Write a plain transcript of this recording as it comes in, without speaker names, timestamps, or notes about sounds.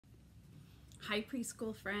Hi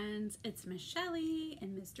preschool friends, it's Miss Shelley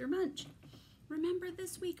and Mr. Munch. Remember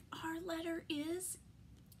this week our letter is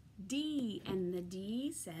D and the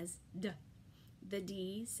D says D. The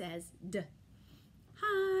D says D.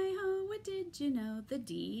 Hi ho, what did you know? The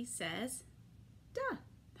D says duh.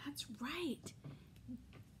 That's right.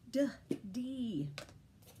 Duh, D.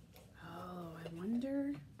 Oh, I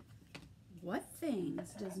wonder what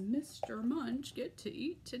things does Mr. Munch get to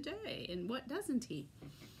eat today and what doesn't he?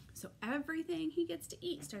 So everything he gets to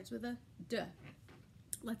eat starts with a duh.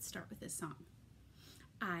 Let's start with this song.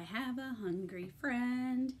 I have a hungry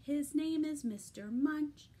friend. His name is Mr.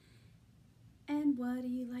 Munch. And what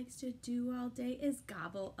he likes to do all day is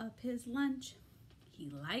gobble up his lunch.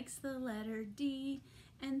 He likes the letter D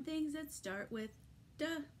and things that start with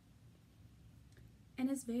duh.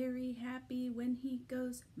 And is very happy when he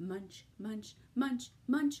goes munch, munch, munch,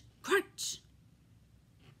 munch, crunch.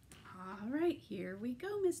 All right, here we go,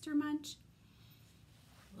 Mr. Munch.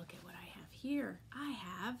 Look at what I have here. I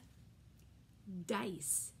have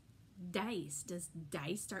dice. Dice. Does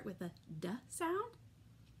dice start with a duh sound?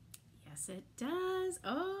 Yes, it does.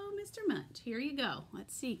 Oh, Mr. Munch, here you go.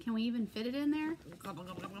 Let's see. Can we even fit it in there?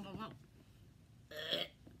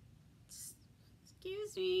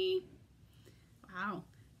 Excuse me. Wow,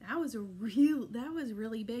 that was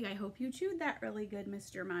really big. I hope you chewed that really good,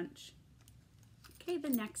 Mr. Munch. Okay, the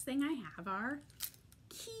next thing I have are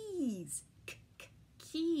keys.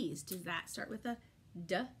 Keys. Does that start with a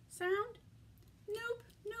duh sound? Nope,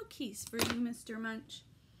 no keys for you, Mr. Munch.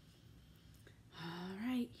 All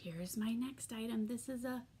right, here's my next item. This is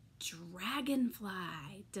a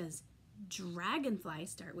dragonfly. Does dragonfly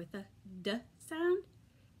start with a duh sound?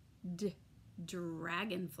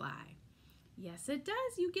 Dragonfly. Yes, it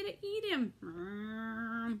does. You get to eat him.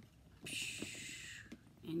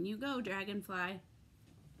 And you go, dragonfly.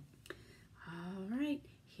 All right,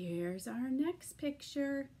 here's our next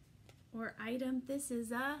picture or item. This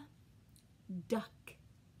is a duck.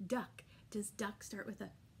 Duck. Does duck start with a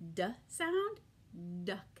duh sound?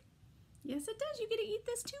 Duck. Yes, it does. You get to eat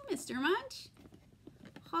this too, Mr. Munch.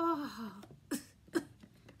 Oh.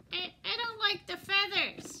 I don't like the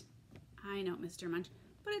feathers. I know, Mr. Munch,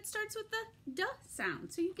 but it starts with the duh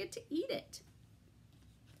sound, so you get to eat it.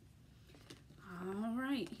 All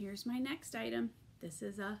right, here's my next item. This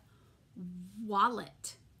is a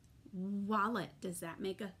wallet. Wallet. Does that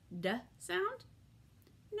make a duh sound?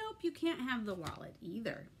 Nope, you can't have the wallet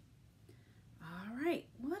either. All right,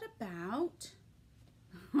 what about,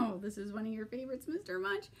 oh, this is one of your favorites, Mr.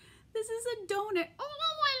 Munch. This is a donut. Oh,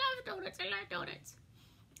 I love donuts. I love donuts.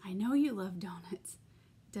 I know you love donuts.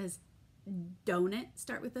 Does donut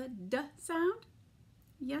start with a duh sound?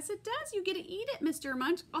 Yes, it does. You get to eat it, Mr.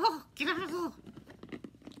 Munch. Oh, God.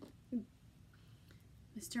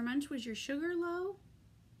 Mr. Munch, was your sugar low?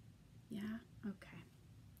 Yeah? Okay.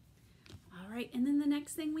 All right, and then the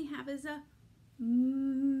next thing we have is a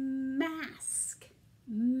mask.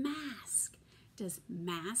 Mask. Does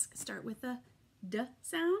mask start with a duh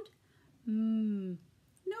sound?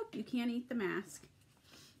 Nope, you can't eat the mask.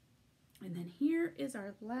 And then here is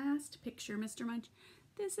our last picture, Mr. Munch.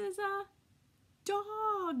 This is a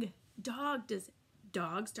dog. Dog. Does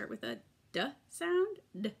dog start with a duh sound?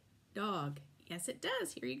 Dog. Yes, it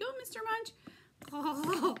does. Here you go, Mr. Munch.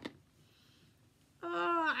 Oh,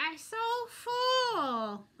 I'm so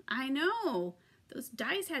full. I know. Those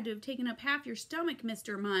dice had to have taken up half your stomach,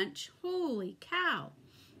 Mr. Munch. Holy cow.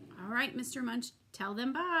 All right, Mr. Munch, tell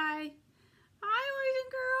them bye. Bye, boys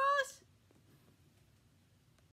and girls.